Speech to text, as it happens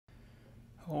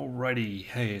Alrighty,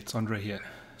 hey, it's Andre here.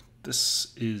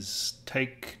 This is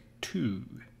take two.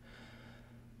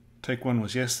 Take one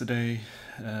was yesterday.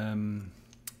 I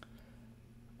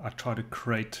tried to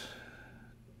create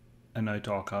a note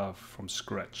archive from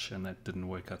scratch and that didn't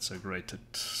work out so great.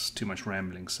 It's too much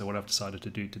rambling. So what I've decided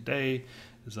to do today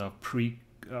is I've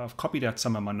copied out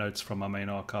some of my notes from my main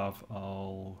archive.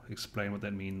 I'll explain what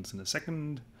that means in a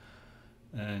second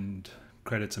and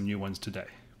created some new ones today.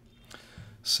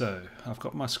 So I've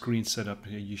got my screen set up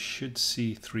here. You should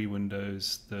see three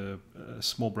windows, the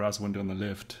small browser window on the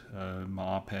left,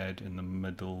 my iPad in the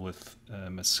middle with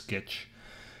a sketch.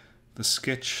 The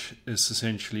sketch is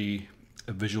essentially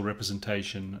a visual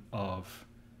representation of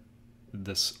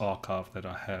this archive that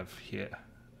I have here.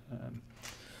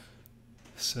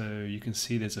 So you can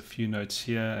see there's a few notes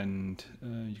here, and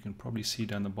you can probably see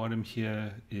down the bottom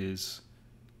here is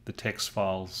the text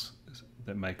files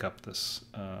that make up this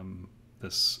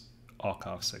this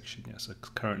archive section. Yeah, so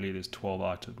currently there's 12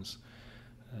 items,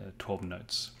 12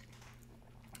 notes.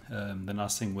 The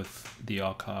nice thing with the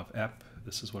archive app,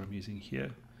 this is what I'm using here,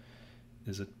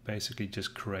 is it basically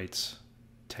just creates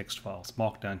text files,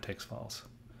 markdown text files.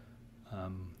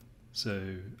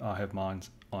 So I have mine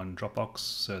on Dropbox,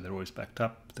 so they're always backed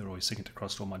up, they're always synced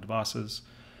across all my devices,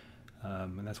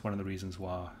 and that's one of the reasons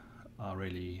why I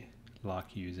really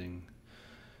like using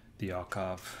the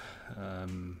archive.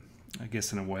 I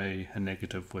guess in a way a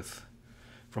negative with,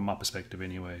 from my perspective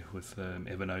anyway, with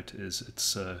Evernote is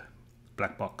it's a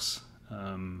black box.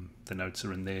 The notes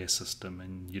are in their system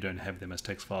and you don't have them as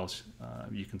text files.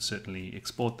 You can certainly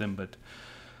export them, but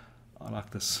I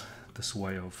like this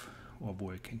way of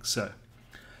working. So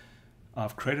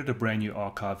I've created a brand new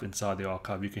archive inside the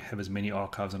archive. You can have as many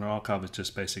archives, and an archive is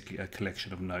just basically a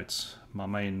collection of notes. My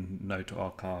main note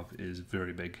archive is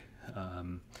very big.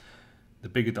 The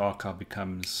bigger the archive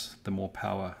becomes, the more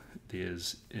power there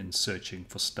is in searching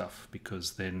for stuff,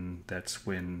 because then that's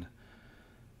when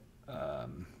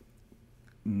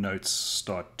notes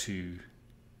start to,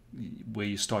 where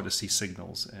you start to see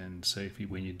signals. And so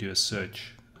when you do a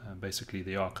search, basically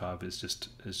the archive is just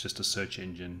a search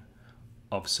engine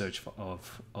of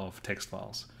of text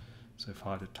files. So if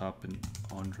I had to type in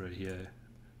Andre here,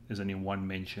 there's only one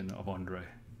mention of Andre.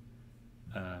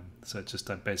 So it's just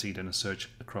I've basically done a search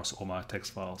across all my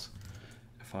text files.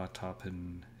 If I type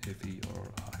in Heavy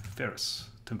or Ferris,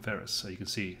 Tim Ferris, so you can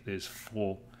see there's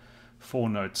four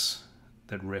notes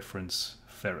that reference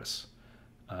Ferris.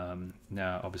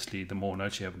 Now obviously the more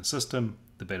notes you have in the system,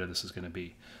 the better this is going to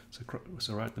be.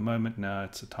 So right at the moment now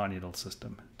it's a tiny little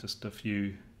system, just a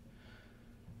few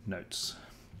notes.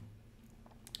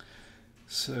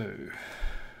 So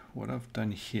what I've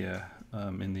done here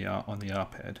on the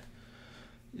iPad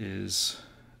is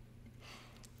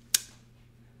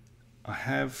I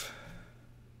have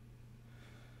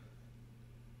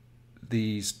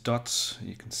these dots.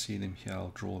 You can see them here.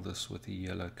 I'll draw this with a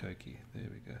yellow Koki. There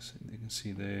we go. So you can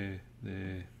see there.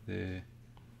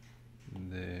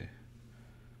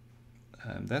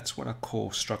 That's what I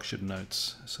call structured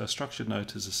notes. So a structured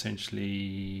note is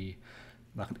essentially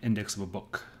like an index of a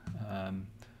book.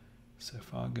 So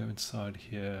if I go inside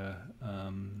here,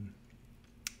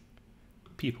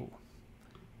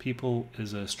 people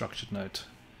is a structured note.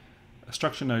 A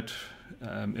structured note,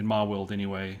 in my world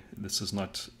anyway, this is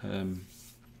not,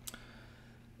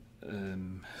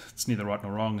 it's neither right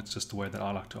nor wrong, it's just the way that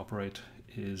I like to operate.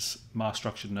 Is my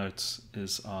structured notes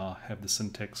is have the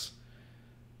syntax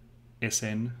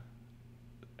SN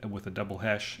with a double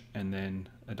hash and then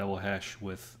a double hash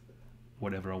with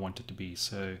whatever I want it to be.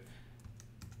 So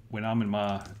when I'm in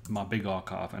my big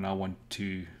archive and I want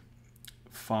to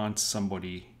find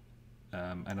somebody,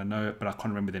 and I know it, but I can't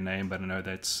remember their name, but I know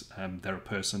that's they're a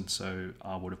person, so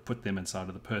I would have put them inside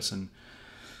of the person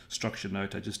structured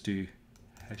note. I just do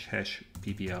 #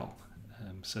 PPL.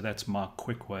 So that's my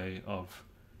quick way of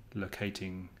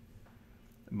locating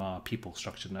my people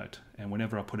structured note. And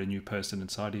whenever I put a new person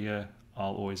inside here,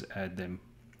 I'll always add them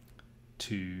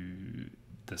to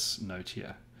this note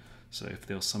here. So if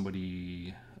there's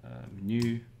somebody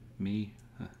new, me,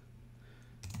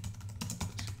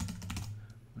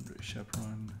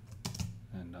 chaperone,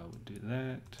 and I would do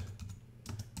that.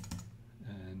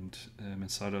 And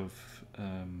inside of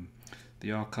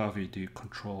the archive, you do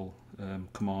Control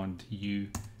Command U.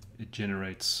 It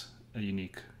generates a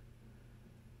unique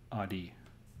ID.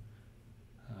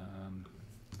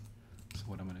 So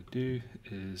what I'm going to do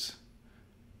is,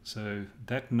 so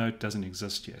that note doesn't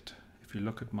exist yet. If you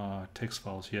look at my text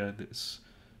files here, there's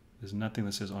nothing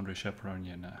that says Andre Chaperone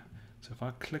here now. So if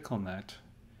I click on that,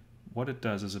 what it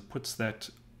does is it puts that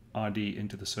ID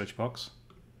into the search box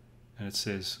and it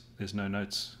says there's no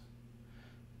notes.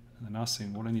 And the nice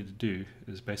thing, what I need to do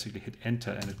is basically hit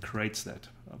enter and it creates that.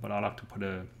 But I like to put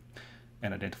an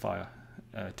identifier,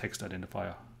 a text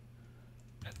identifier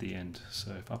at the end.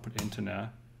 So if I put enter now,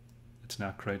 it's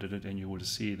now created it, and you will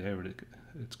see there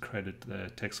it's created the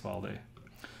text file there.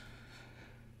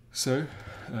 So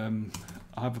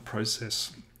I have a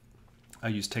process. I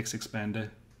use text expander,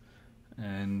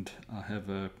 and I have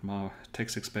my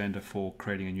text expander for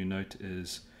creating a new note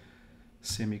is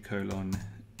semicolon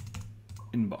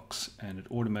inbox, and it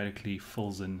automatically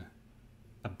fills in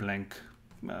a blank,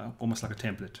 almost like a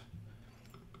template.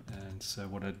 And so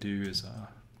what I do is I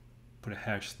put a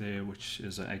hash there, which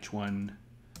is a h1.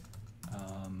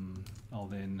 I'll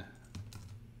then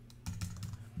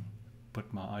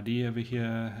put my ID over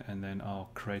here, and then I'll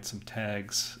create some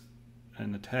tags.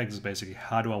 And the tags is basically,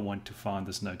 how do I want to find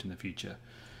this note in the future?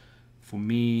 For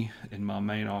me, in my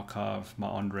main archive, my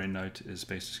Andre note is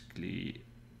basically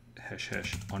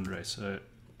 ## Andre. So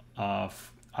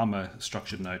I'm a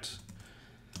structured note,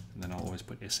 and then I'll always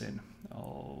put SN.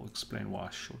 I'll explain why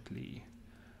shortly.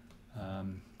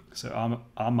 So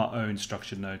I'm my own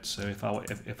structured note. So if I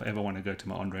ever want to go to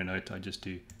my Andre note, I just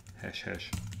do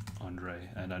 ## Andre,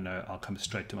 and I know I'll come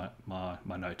straight to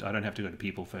my note. I don't have to go to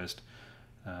people first.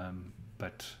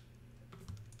 But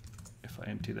if I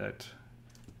empty that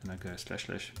and I go /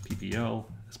 PPL,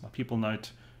 that's my people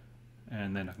note,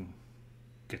 and then I can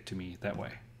get to me that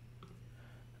way.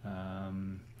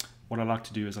 What I like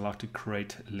to do is I like to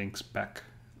create links back.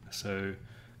 So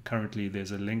currently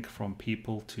there's a link from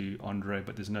people to Andre,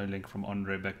 but there's no link from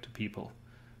Andre back to people.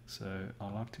 So I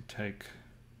like to take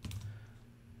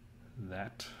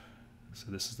that. So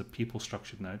this is the people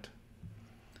structured note,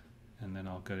 and then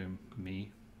I'll go to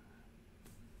me,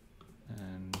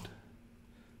 and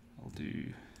I'll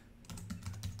do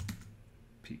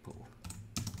people.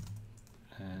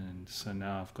 And so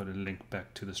now I've got a link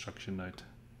back to the structure note,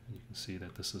 and you can see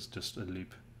that this is just a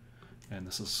loop, and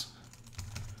this is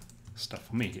stuff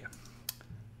for me here.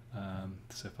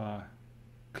 So if I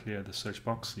clear the search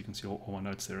box, you can see all my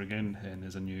notes there again, and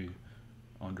there's a new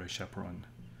Andre Chaperon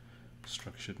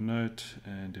structured note.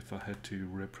 And if I had to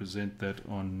represent that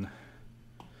on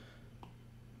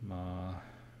my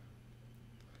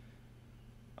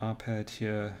iPad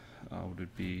here, would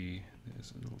it be,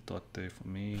 there's a little dot there for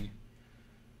me,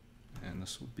 and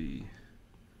this will be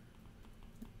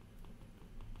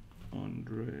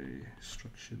Andre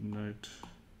structured note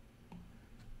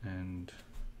and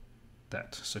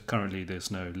that. So currently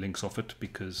there's no links off it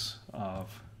because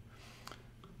I've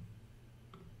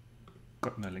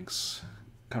got no links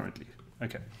currently.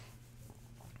 Okay,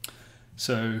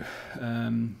 so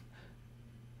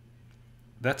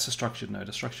that's a structured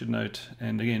note.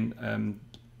 And again,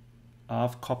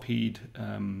 I've copied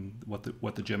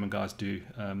what the German guys do.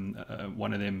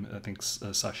 One of them, I think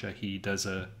Sasha, he does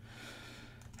a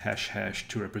 ##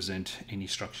 to represent any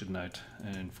structured note,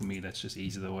 and for me that's just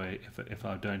easy the way. If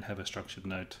I don't have a structured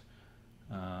note,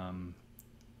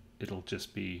 it'll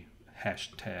just be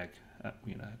 #tag,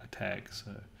 a tag.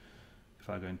 So if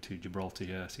I go into Gibraltar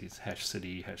here, see it's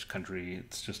 #city, #country.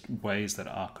 It's just ways that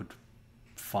I could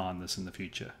find this in the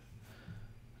future.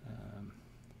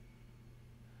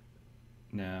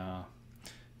 Now,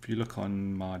 if you look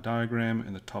on my diagram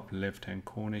in the top left-hand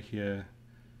corner here,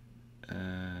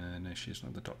 no, she's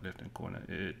not the top left-hand corner.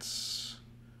 It's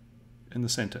in the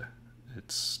center.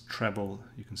 It's travel.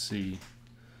 You can see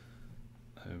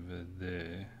over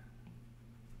there.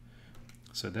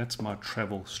 So that's my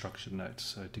travel structured note.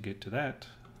 So to get to that,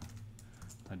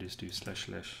 I just do /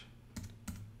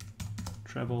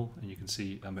 travel, and you can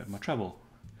see I'm at my travel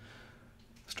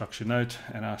structured note,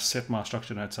 and I set my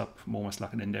structured notes up almost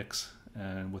like an index,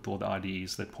 and with all the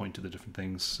IDs that point to the different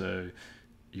things. So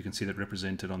you can see that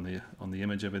represented on the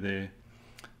image over there.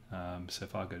 So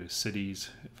if I go to cities,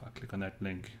 if I click on that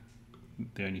link,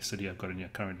 the only city I've got in here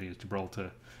currently is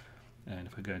Gibraltar, and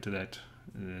if I go into that,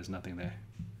 there's nothing there.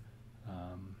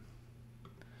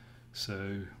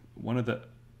 So one of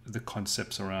the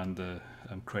concepts around the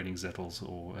creating Zettels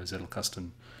or a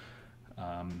Zettelkasten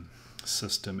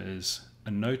system is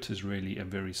a note is really a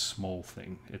very small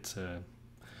thing.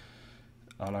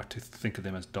 I like to think of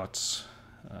them as dots.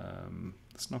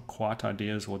 It's not quite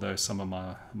ideas, although some of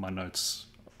my notes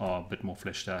are a bit more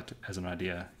fleshed out as an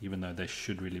idea, even though they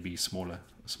should really be smaller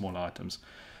items.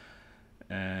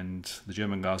 And the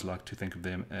German guys like to think of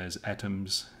them as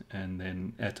atoms, and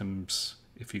then atoms,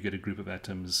 if you get a group of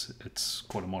atoms, it's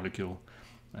called a molecule.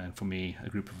 And for me, a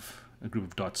group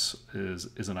of dots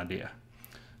is an idea.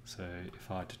 So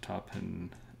if I had to type in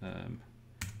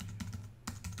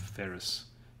ferrous,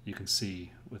 you can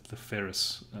see with the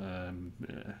ferrous,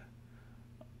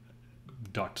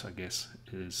 dot, I guess,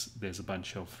 is there's a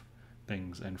bunch of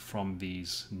things, and from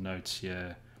these notes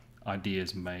here,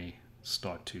 ideas may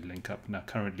start to link up. Now,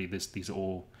 currently, these are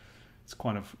all, it's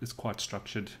quite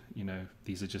structured. You know,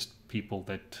 these are just people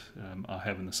that I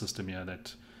have in the system here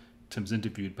that Tim's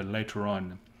interviewed. But later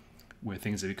on, where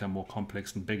things have become more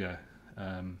complex and bigger,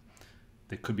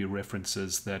 there could be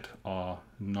references that are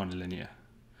non-linear.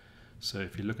 So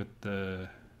if you look at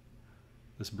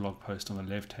this blog post on the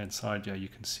left-hand side here, you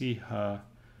can see how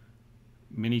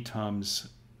many times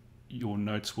your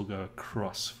notes will go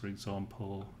across. For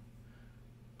example,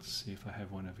 let's see if I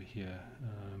have one over here.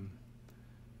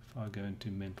 If I go into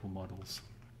mental models.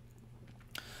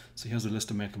 So here's a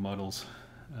list of mental models.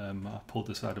 I pulled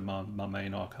this out of my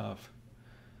main archive.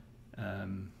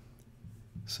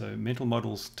 So mental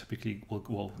models typically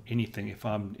will anything. If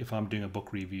I'm doing a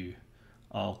book review,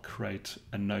 I'll create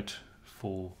a note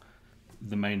for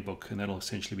the main book, and that'll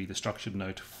essentially be the structured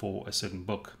note for a certain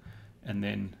book, and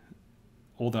then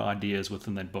all the ideas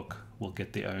within that book will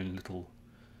get their own little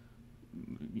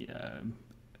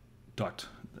dot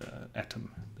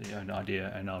atom, their own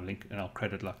idea, and I'll link and I'll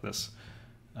create it like this.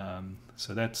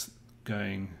 So that's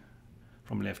going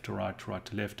from left to right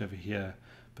to left over here.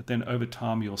 But then over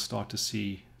time you'll start to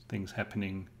see things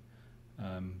happening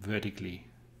vertically,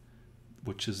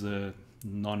 which is the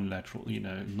non-lateral,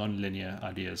 non-linear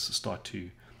ideas start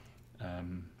to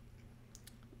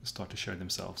show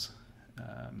themselves.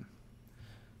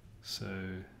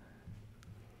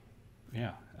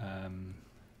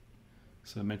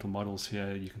 So mental models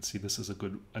here, you can see this is a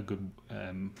good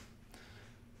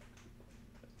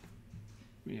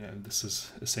this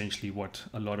is essentially what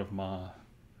a lot of my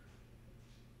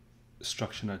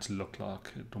structure notes look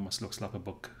like. It almost looks like a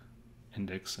book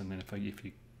index, and then if I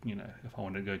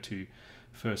want to go to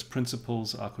first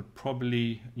principles, I could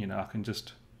probably, I can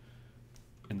just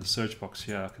in the search box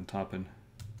here, I can type in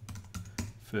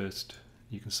first.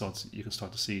 You can start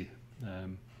to see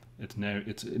it's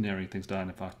narrowing things down.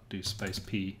 If I do space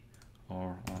P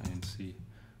or INC,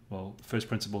 well, first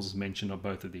principles is mentioned on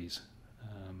both of these.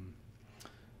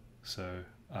 So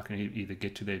I can either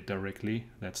get to there directly,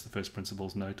 that's the first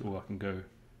principles note, or I can go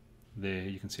there.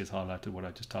 You can see it's highlighted what I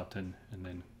just typed in, and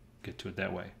then get to it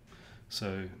that way.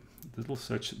 So this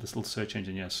little search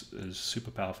engine, yes, is super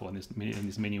powerful, and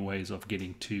there's many ways of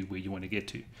getting to where you want to get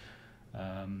to.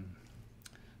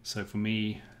 So for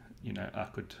me, I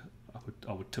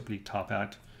would typically type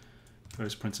out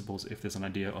first principles if there's an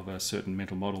idea of a certain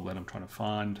mental model that I'm trying to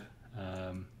find.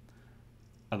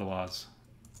 Otherwise,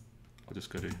 I'll just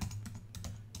go to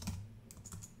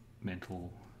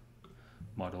mental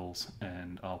models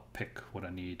and I'll pick what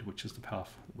I need, which is the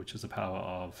power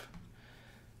of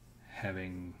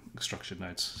having structured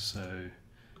notes. So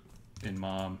in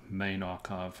my main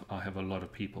archive, I have a lot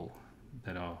of people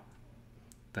that are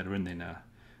in there now,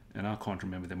 and I can't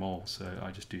remember them all. So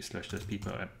I just do /those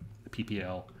people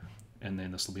PPL, and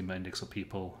then this will be my index of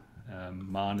people.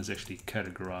 Mine is actually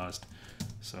categorized,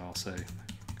 so I'll say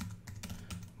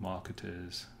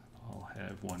marketers. I'll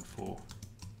have one for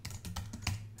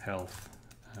health.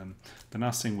 The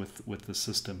nice thing with the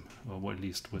system, or at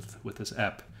least with this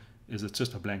app, is it's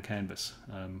just a blank canvas.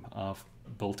 I've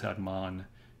built out mine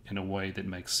in a way that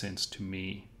makes sense to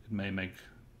me. It may make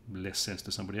less sense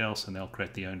to somebody else, and they'll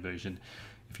create their own version.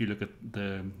 If you look at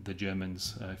the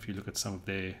Germans, if you look at some of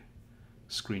their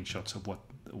screenshots of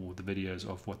or the videos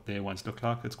of what their ones look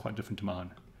like, it's quite different to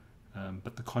mine.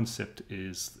 But the concept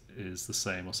is the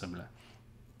same or similar.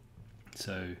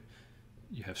 So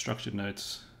you have structured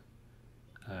notes.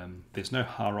 There's no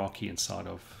hierarchy inside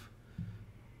of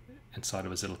a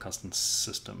Zettelkasten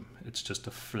system. It's just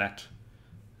a flat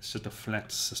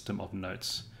system of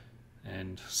notes,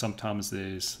 and sometimes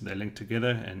they're linked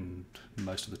together, and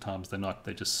most of the times they're not.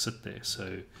 They just sit there.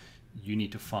 So you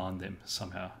need to find them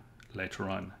somehow later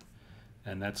on,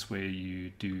 and that's where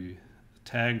you do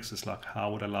tags. It's like,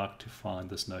 how would I like to find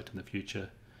this note in the future?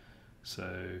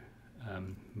 So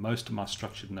most of my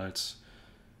structured notes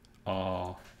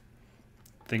are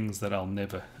things that I'll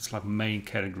never, it's like main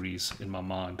categories in my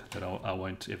mind that I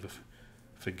won't ever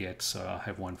forget. So I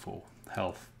have one for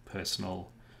health,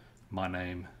 personal, my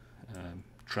name,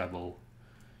 travel.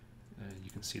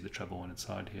 You can see the travel one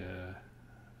inside here.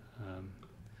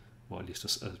 Well, at least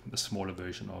a smaller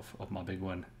version of my big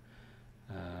one.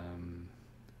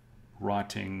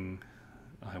 Writing,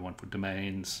 I have one for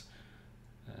domains,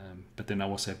 but then I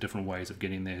also have different ways of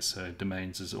getting there. So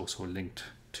domains is also linked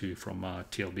to from my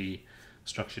TLB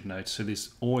structured notes. So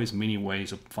there's always many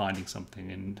ways of finding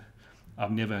something, and I've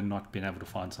never not been able to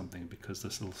find something because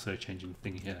this little search engine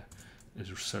thing here is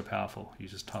so powerful. You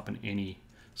just type in any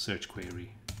search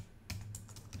query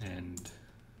and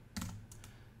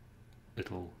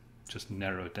it'll just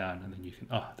narrow it down, and then you can,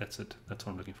 that's it, that's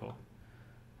what I'm looking for.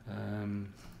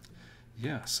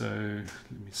 Yeah, so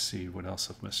let me see what else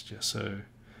I've missed here. So,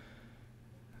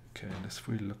 okay, if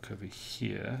we look over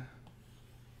here,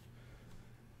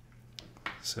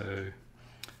 so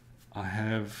I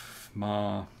have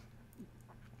my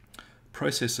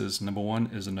processes. Number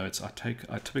one is the notes. I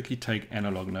typically take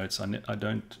analog notes. I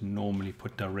don't normally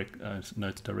put direct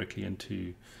notes directly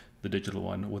into the digital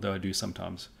one, although I do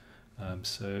sometimes.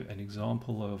 So an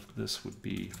example of this would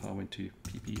be if I went to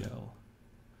PPL.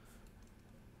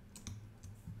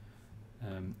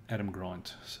 Adam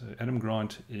Grant. So Adam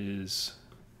Grant is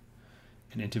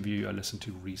an interview I listened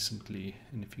to recently,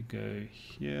 and if you go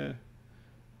here,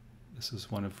 this is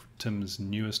one of Tim's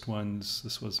newest ones.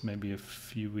 This was maybe a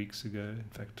few weeks ago. In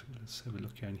fact, let's have a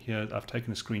look here. And here I've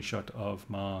taken a screenshot of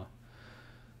my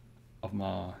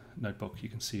notebook. You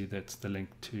can see that's the link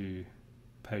to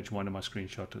page 1 of my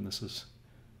screenshot, and this is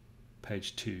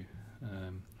page 2.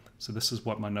 So this is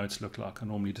what my notes look like. I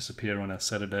normally disappear on a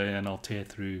Saturday, and I'll tear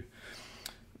through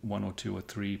 1 or 2 or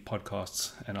 3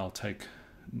 podcasts, and I'll take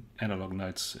analog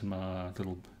notes in my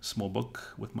little small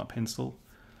book with my pencil.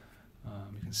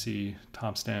 You can see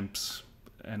timestamps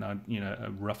and a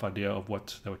rough idea of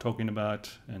what they were talking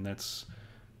about, and that's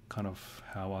kind of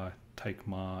how I take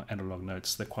my analog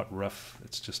notes. They're quite rough.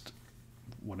 It's just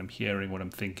what I'm hearing, what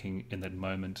I'm thinking in that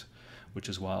moment, which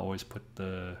is why I always put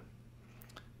the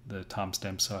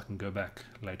timestamp so I can go back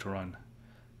later on.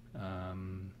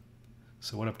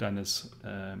 So what I've done is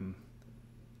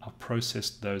I've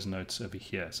processed those notes over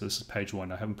here. So this is page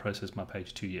 1. I haven't processed my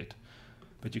page 2 yet,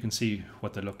 but you can see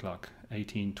what they look like.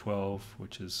 1812,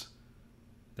 which is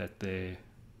that they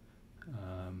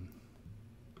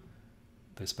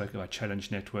spoke about challenge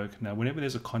network. Now, whenever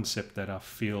there's a concept that I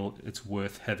feel it's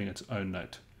worth having its own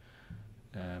note,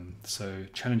 so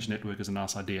challenge network is a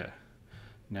nice idea.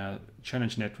 Now,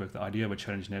 challenge network, the idea of a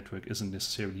challenge network isn't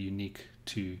necessarily unique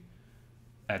to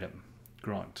Adam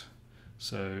Grant.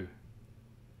 So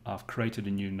I've created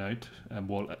a new note. I've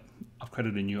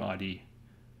created a new ID.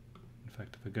 In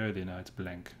fact, if I go there now, it's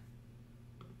blank.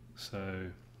 So,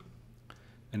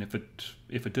 and if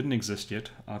it didn't exist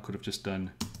yet, I could have just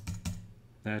done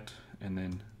that and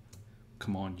then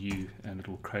Command U, and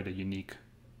it'll create a unique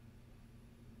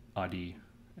ID.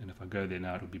 And if I go there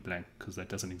now, it'll be blank because that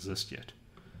doesn't exist yet.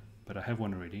 But I have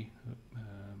one already.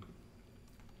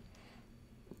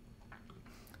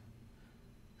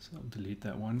 So I'll delete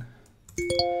that one.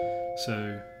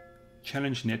 So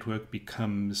challenge network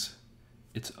becomes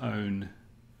its own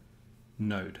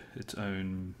node, its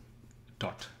own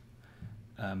dot.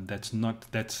 That's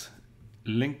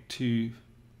linked to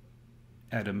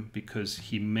Adam because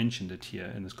he mentioned it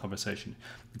here in this conversation.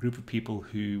 A group of people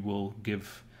who will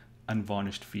give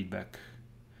unvarnished feedback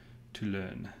to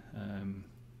learn.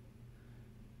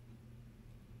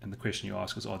 And the question you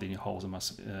ask is, are there any holes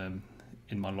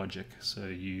in my logic?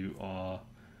 So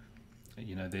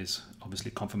there's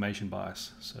obviously confirmation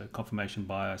bias. So confirmation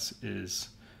bias is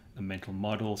a mental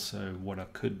model. So what I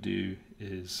could do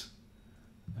is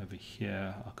over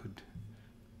here,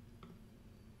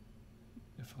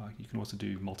 you can also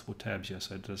do multiple tabs here,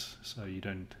 so you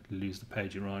don't lose the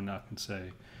page you're on. I can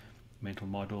say mental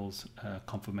models,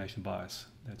 confirmation bias.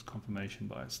 That's confirmation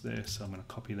bias there. So I'm going to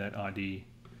copy that ID,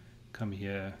 come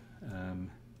here, and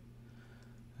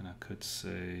I could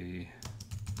say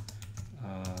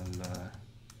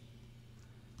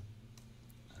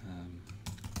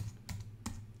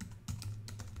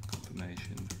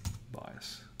confirmation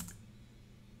bias.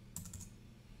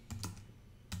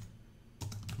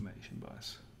 Confirmation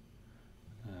bias.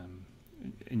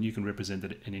 And you can represent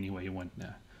it in any way you want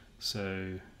now.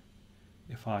 So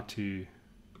if I to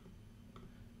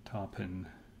type in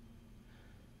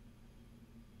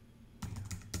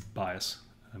bias,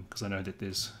 because I know that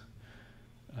there's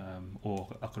or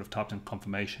I could have typed in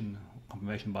confirmation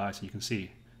bias, and you can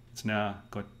see it's now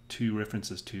got 2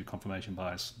 references to confirmation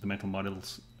bias. The mental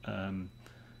models, the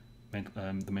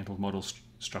mental models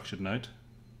structured note.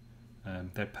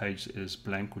 That page is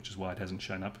blank, which is why it hasn't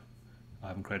shown up. I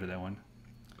haven't created that one,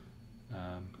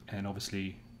 and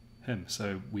obviously him.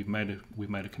 So we've made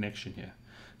a connection here.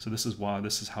 So this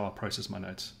is how I process my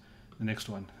notes. The next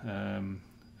one,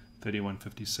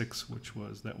 3156, which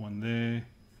was that one there.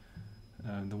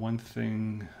 The one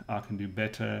thing I can do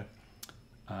better,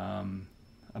 I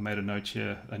made a note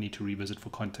here. I need to revisit for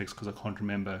context because I can't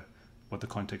remember what the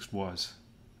context was.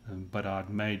 But I'd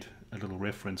made a little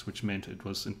reference, which meant it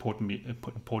was important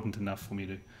enough for me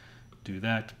to do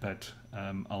that. But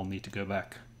I'll need to go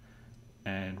back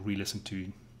and re-listen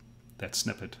to that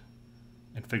snippet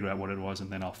and figure out what it was,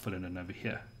 and then I'll fill it in over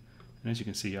here. And as you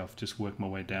can see, I've just worked my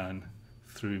way down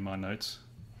through my notes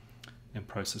and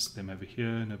processed them over here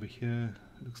and over here.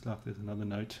 It looks like there's another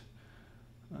note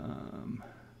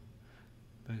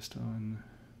based on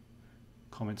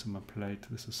comments on my plate.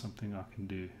 This is something I can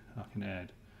do, I can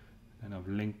add, and I've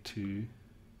linked to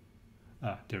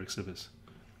Derek Sivers.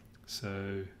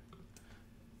 So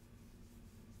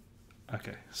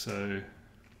okay, so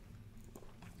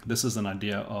this is an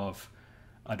idea of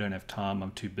I don't have time,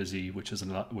 I'm too busy, which is a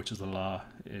lie.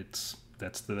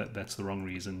 That's the wrong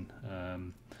reason.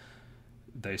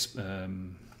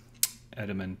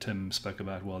 Adam and Tim spoke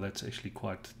about, well, that's actually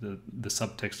quite the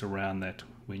subtext around that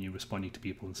when you're responding to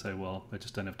people and say, well, I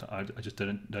just don't have to, I just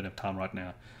don't have time right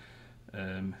now.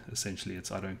 Essentially,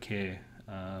 it's I don't care.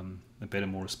 A better,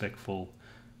 more respectful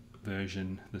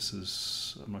version. This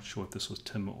is, I'm not sure if this was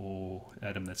Tim or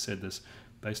Adam that said this.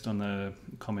 Based on the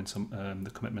comments,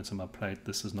 the commitments on my plate,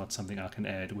 this is not something I can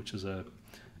add, which is a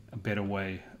better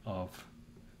way of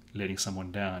letting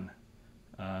someone down.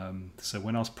 So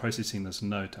when I was processing this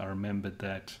note, I remembered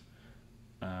that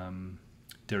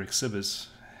Derek Sivers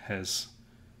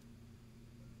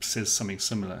says something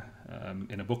similar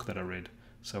in a book that I read.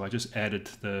 So I just added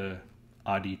the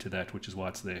ID to that, which is why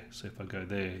it's there. So if I go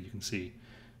there, you can see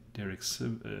Derek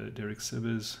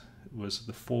Sivers was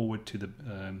the forward to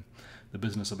the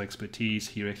business of expertise.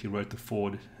 He actually wrote the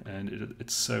forward, and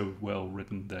it's so well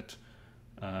written that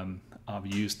I've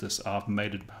used this. I've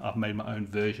made my own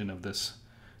version of this.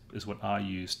 Is what I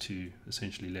use to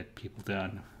essentially let people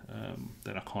down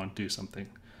that I can't do something.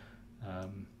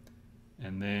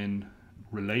 And then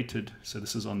related. So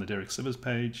this is on the Derek Sivers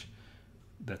page.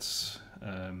 That's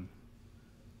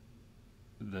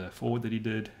the forward that he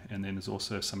did, and then there's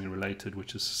also something related,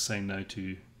 which is saying no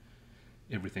to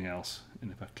everything else.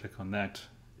 And if I click on that,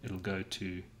 it'll go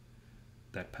to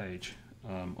that page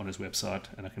on his website,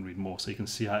 and I can read more. So you can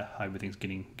see how everything's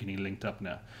getting linked up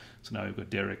now. So now we've got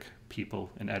Derek,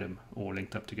 people, and Adam all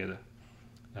linked up together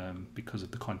because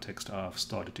of the context I've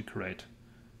started to create.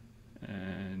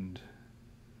 And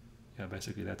yeah,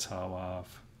 basically that's how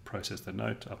I've processed the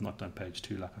note. I've not done page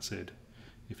 2, like I said.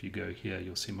 If you go here,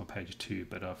 you'll see my page 2,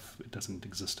 but it doesn't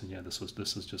exist in here. This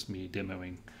is just me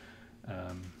demoing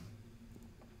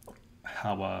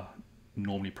how I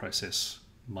normally process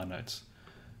my notes.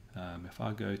 If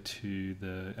I go to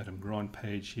the Adam Grant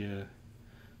page here,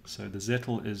 so the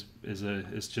Zettel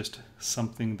is just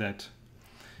something that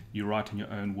you write in your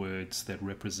own words that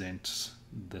represents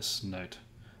this note.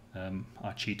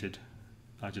 I cheated.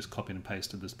 I just copied and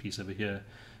pasted this piece over here.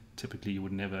 Typically you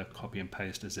would never copy and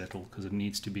paste a Zettel because it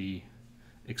needs to be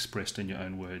expressed in your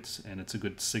own words, and it's a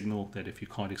good signal that if you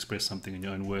can't express something in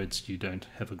your own words, you don't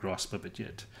have a grasp of it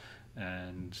yet,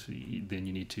 and then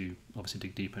you need to obviously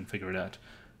dig deep and figure it out.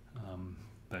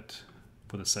 But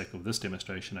for the sake of this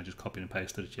demonstration, I just copied and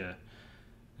pasted it here.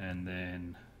 And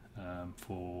then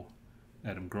for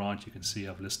Adam Grant, you can see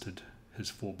I've listed his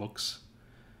 4 books.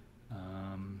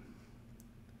 And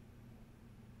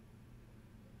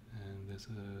there's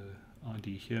a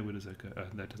ID here. Where does that go? Oh,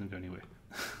 that doesn't go anywhere.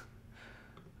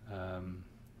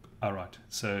 All right.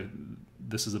 So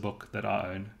this is a book that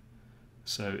I own.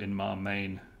 So in my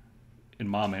main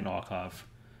archive,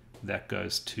 that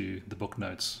goes to the book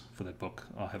notes for that book.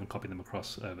 I haven't copied them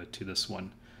across over to this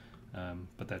one,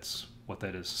 but that's what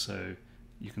that is. So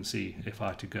you can see if I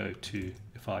had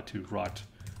to write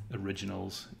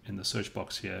originals in the search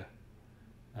box here,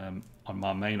 on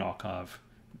my main archive,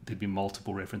 there'd be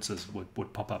multiple references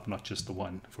would pop up, not just the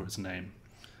one for his name.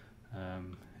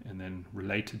 And then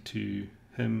related to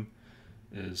him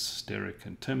is Derek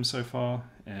and Tim so far.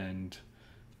 And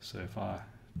so if I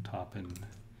type in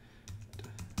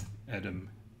Adam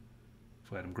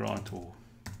for Adam Grant or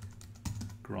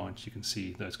Grant, you can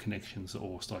see those connections are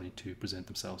all starting to present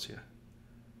themselves here.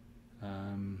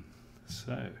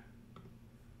 So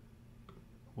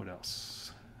what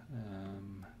else?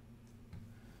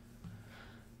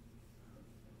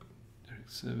 Derek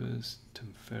Sivers,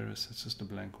 Tim Ferriss, it's just a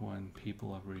blank one.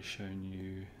 People, I've already shown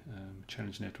you.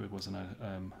 Challenge Network was an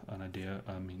idea,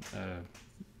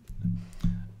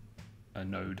 a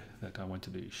node that I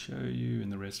wanted to show you, and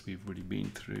the rest we've already been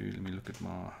through. Let me look at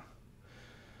my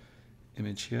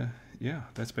image here. Yeah,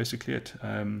 that's basically it.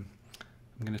 I'm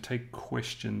going to take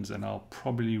questions, and I'll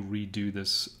probably redo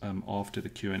this after the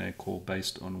Q&A call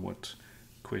based on what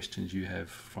questions you have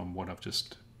from what I've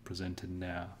just presented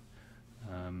now.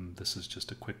 This is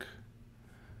just a quick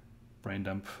brain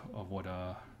dump of what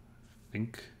I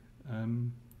think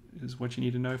is what you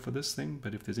need to know for this thing.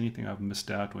 But if there's anything I've missed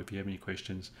out, or if you have any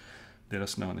questions, let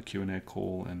us know on the Q&A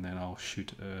call, and then I'll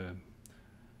shoot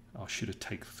I'll shoot a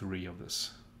take 3 of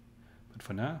this. But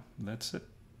for now, that's it.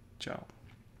 Ciao.